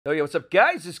Oh yeah, what's up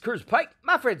guys? This is Curtis Pyke.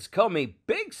 My friends call me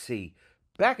Big C.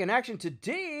 Back in action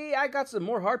today, I got some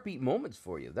more heartbeat moments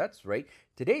for you. That's right.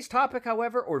 Today's topic,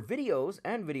 however, or videos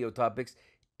and video topics,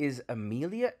 is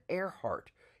Amelia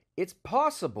Earhart. It's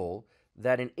possible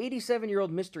that an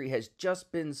 87-year-old mystery has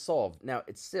just been solved. Now,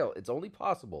 it's only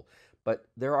possible, but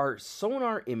there are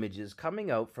sonar images coming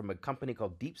out from a company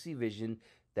called Deep Sea Vision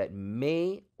that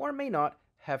may or may not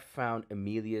have found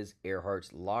Amelia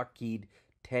Earhart's Lockheed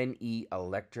 10E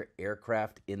Electra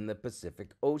aircraft in the Pacific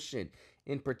Ocean.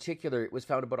 In particular, it was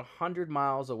found about 100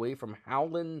 miles away from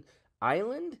Howland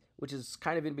Island, which is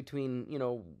kind of in between,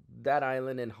 that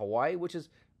island and Hawaii, which is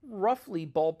roughly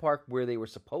ballpark where they were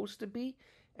supposed to be.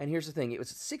 And here's the thing, it was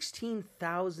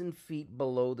 16,000 feet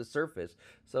below the surface,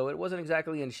 so it wasn't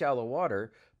exactly in shallow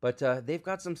water, but they've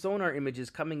got some sonar images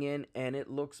coming in, and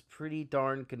it looks pretty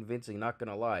darn convincing, not going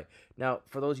to lie. Now,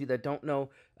 for those of you that don't know,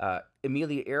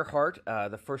 Amelia Earhart,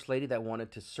 the first lady that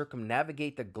wanted to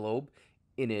circumnavigate the globe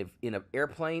in an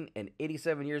airplane, and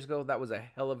 87 years ago, that was a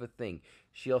hell of a thing.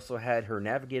 She also had her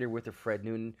navigator with her, Fred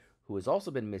Noonan, who has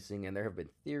also been missing, and there have been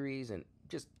theories and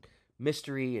just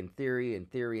mystery and theory and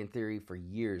theory and theory for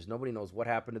years. Nobody knows what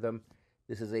happened to them.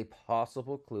 This is a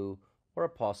possible clue or a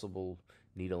possible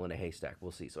needle in a haystack.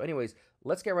 We'll see. So anyways,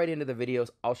 let's get right into the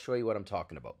videos. I'll show you what I'm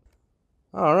talking about.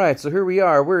 All right, so here we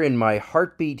are. We're in my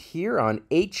heartbeat here on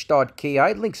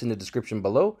h.ki. Links in the description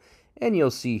below. And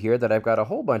you'll see here that I've got a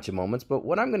whole bunch of moments. But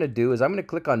what I'm going to do is I'm going to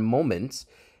click on moments.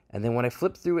 And then when I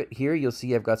flip through it here, you'll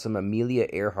see I've got some Amelia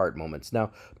Earhart moments.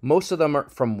 Now, most of them are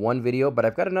from one video, but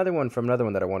I've got another one from another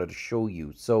one that I wanted to show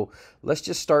you. So let's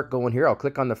just start going here. I'll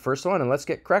click on the first one and let's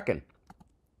get cracking.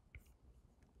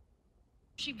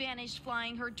 She vanished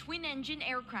flying her twin-engine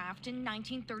aircraft in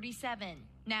 1937.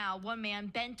 Now, one man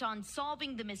bent on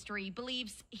solving the mystery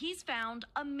believes he's found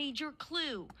a major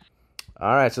clue.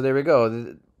 All right, so there we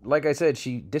go. Like I said,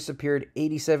 she disappeared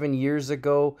 87 years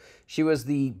ago. She was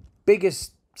the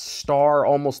biggest star,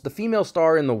 almost the female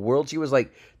star in the world. She was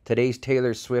like today's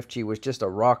Taylor Swift. She was just a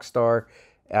rock star.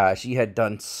 She had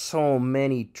done so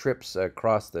many trips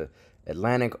across the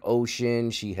Atlantic Ocean.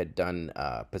 She had done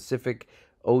Pacific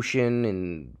Ocean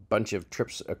and a bunch of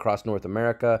trips across North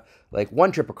America, like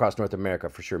one trip across North America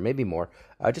for sure, maybe more.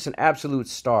 Just an absolute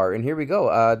star. And here we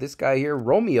go. This guy here,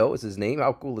 Romeo is his name.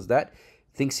 How cool is that?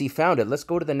 Thinks he found it. Let's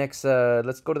go to the next.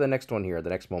 Let's go to the next one here. The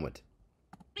next moment.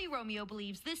 Romeo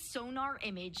believes this sonar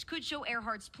image could show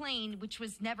Earhart's plane, which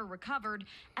was never recovered,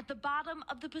 at the bottom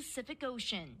of the Pacific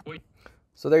Ocean.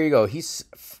 So there you go. He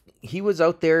was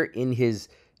out there in his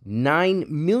 $9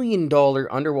 million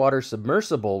underwater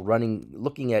submersible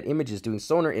looking at images, doing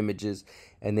sonar images,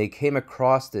 and they came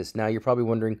across this. Now you're probably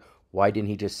wondering, why didn't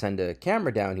he just send a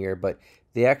camera down here? But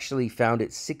they actually found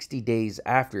it 60 days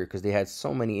after, because they had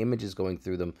so many images going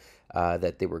through them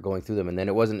that they were going through them. And then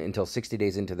it wasn't until 60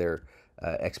 days into their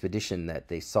expedition that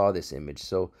they saw this image.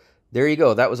 So there you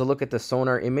go. That was a look at the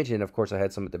sonar image. And of course, I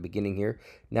had some at the beginning here.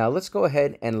 Now let's go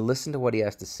ahead and listen to what he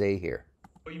has to say here.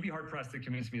 Well, you'd be hard-pressed to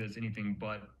convince me that it's anything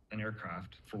but an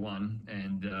aircraft, for one,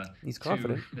 and he's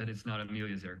confident that it's not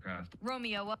Amelia's aircraft.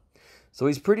 Romeo. So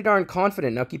he's pretty darn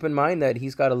confident. Now keep in mind that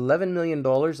he's got $11 million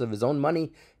of his own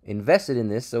money invested in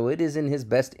this, so it is in his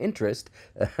best interest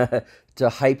to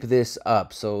hype this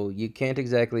up. So you can't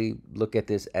exactly look at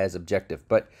this as objective,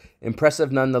 but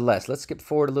impressive nonetheless. Let's skip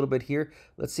forward a little bit here.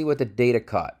 Let's see what the data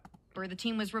caught. The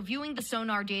team was reviewing the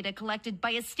sonar data collected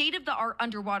by a state-of-the-art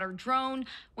underwater drone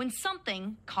when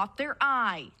something caught their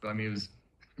eye. I mean, it was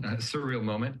a surreal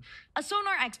moment. A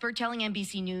sonar expert telling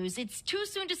NBC News it's too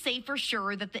soon to say for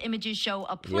sure that the images show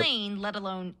a plane, let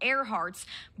alone Earhart's,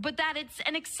 but that it's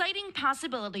an exciting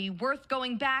possibility worth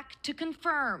going back to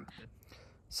confirm.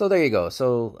 So there you go.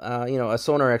 So, a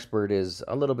sonar expert is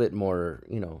a little bit more,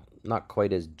 not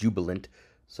quite as jubilant,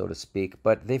 so to speak,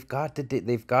 but they've got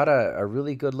a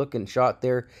really good looking shot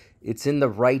there. It's in the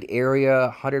right area,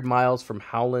 100 miles from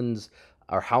Howland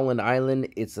Island.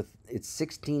 It's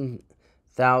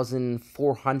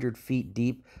 16,400 feet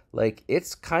deep. Like,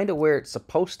 it's kind of where it's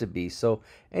supposed to be. So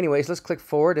anyways, let's click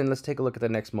forward and let's take a look at the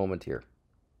next moment here.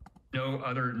 No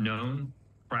other known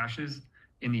crashes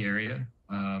in the area,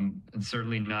 and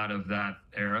certainly not of that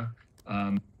era.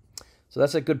 So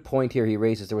that's a good point here he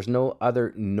raises. There was no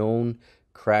other known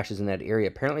crashes in that area.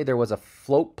 Apparently there was a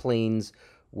float planes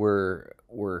were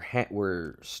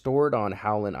stored on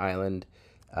Howland Island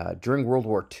during World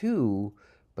War II,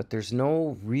 but there's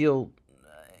no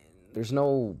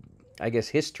I guess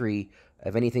history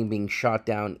of anything being shot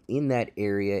down in that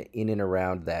area in and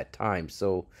around that time.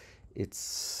 So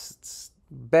it's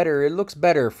better. It looks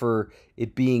better for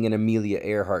it being an Amelia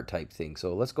Earhart type thing.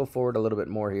 So let's go forward a little bit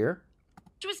more here.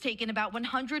 was taken about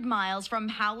 100 miles from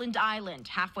Howland Island,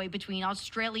 halfway between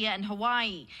Australia and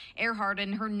Hawaii. Earhart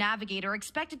and her navigator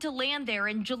expected to land there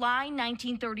in July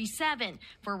 1937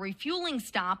 for a refueling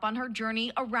stop on her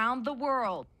journey around the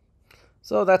world.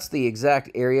 So that's the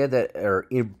exact area or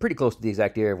pretty close to the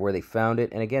exact area of where they found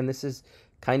it. And again, this is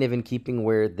kind of in keeping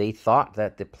where they thought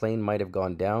that the plane might have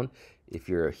gone down. If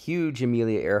you're a huge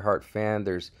Amelia Earhart fan,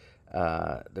 there's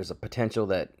a potential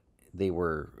that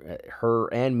her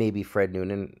and maybe Fred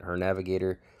Noonan, her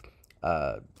navigator,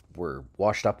 were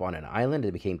washed up on an island. They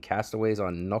became castaways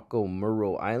on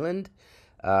Nokomuro Island,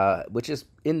 which is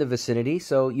in the vicinity.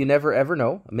 So you never ever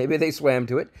know. Maybe they swam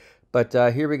to it. But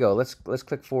here we go. Let's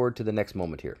click forward to the next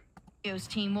moment here. The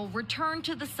team will return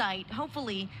to the site,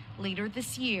 hopefully later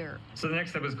this year. So the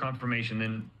next step is confirmation.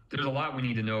 And there's a lot we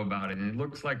need to know about it. And it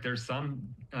looks like there's some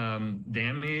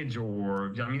damage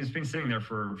it's been sitting there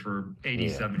for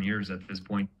 87 years at this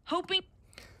point.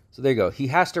 So there you go. He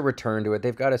has to return to it.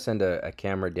 They've got to send a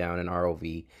camera down, an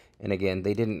ROV. And again,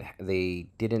 they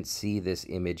didn't see this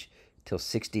image till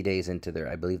 60 days into their,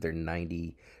 I believe they're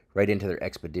 90, right into their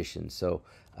expedition. So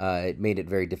it made it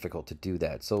very difficult to do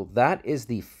that. So that is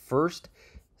the first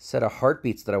set of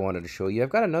heartbeats that I wanted to show you. I've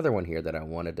got another one here that I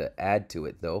wanted to add to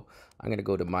it, though. I'm going to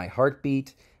go to my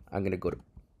heartbeat. I'm going to go to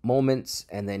moments,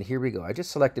 and then here we go. I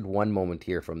just selected one moment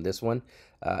here from this one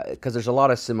because there's a lot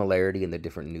of similarity in the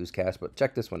different newscasts, but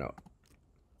check this one out.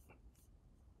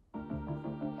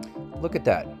 Look at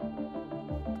that.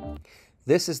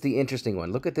 This is the interesting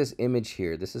one. Look at this image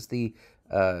here. This is the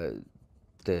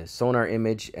sonar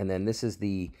image, and then this is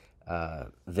the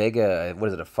Vega, what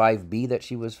is it, a 5B that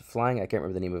she was flying? I can't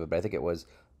remember the name of it, but I think it was,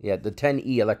 yeah, the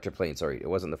 10E Electra plane. Sorry, it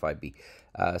wasn't the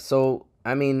 5B. So,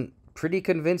 I mean, pretty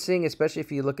convincing, especially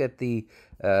if you look at the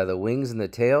wings and the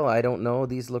tail. I don't know.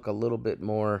 These look a little bit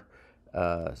more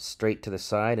straight to the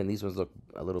side, and these ones look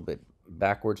a little bit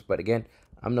backwards. But again,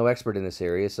 I'm no expert in this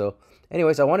area. So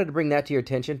anyways, I wanted to bring that to your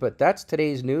attention, but that's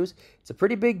today's news. It's a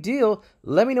pretty big deal.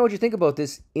 Let me know what you think about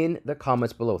this in the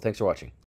comments below. Thanks for watching.